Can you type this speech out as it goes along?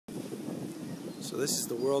So this is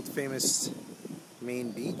the world famous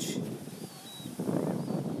main beach.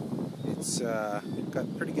 It's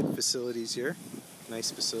got pretty good facilities here,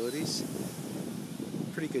 nice facilities,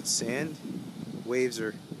 pretty good sand, waves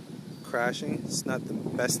are crashing. It's not the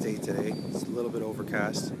best day today, it's a little bit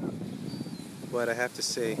overcast, but I have to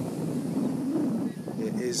say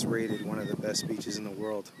it is rated one of the best beaches in the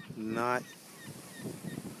world. Not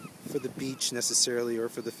for the beach necessarily or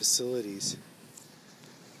for the facilities,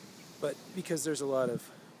 but because there's a lot of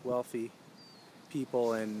wealthy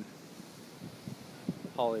people and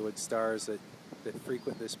Hollywood stars that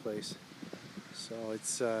frequent this place. So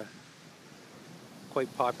it's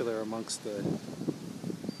quite popular amongst the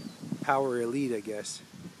power elite, I guess.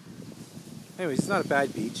 Anyways, it's not a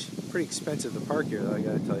bad beach. Pretty expensive to park here though, I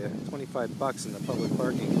gotta tell you. $25 in the public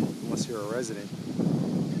parking, unless you're a resident.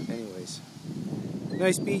 Anyways,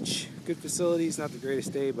 nice beach, good facilities, not the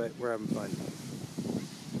greatest day, but we're having fun.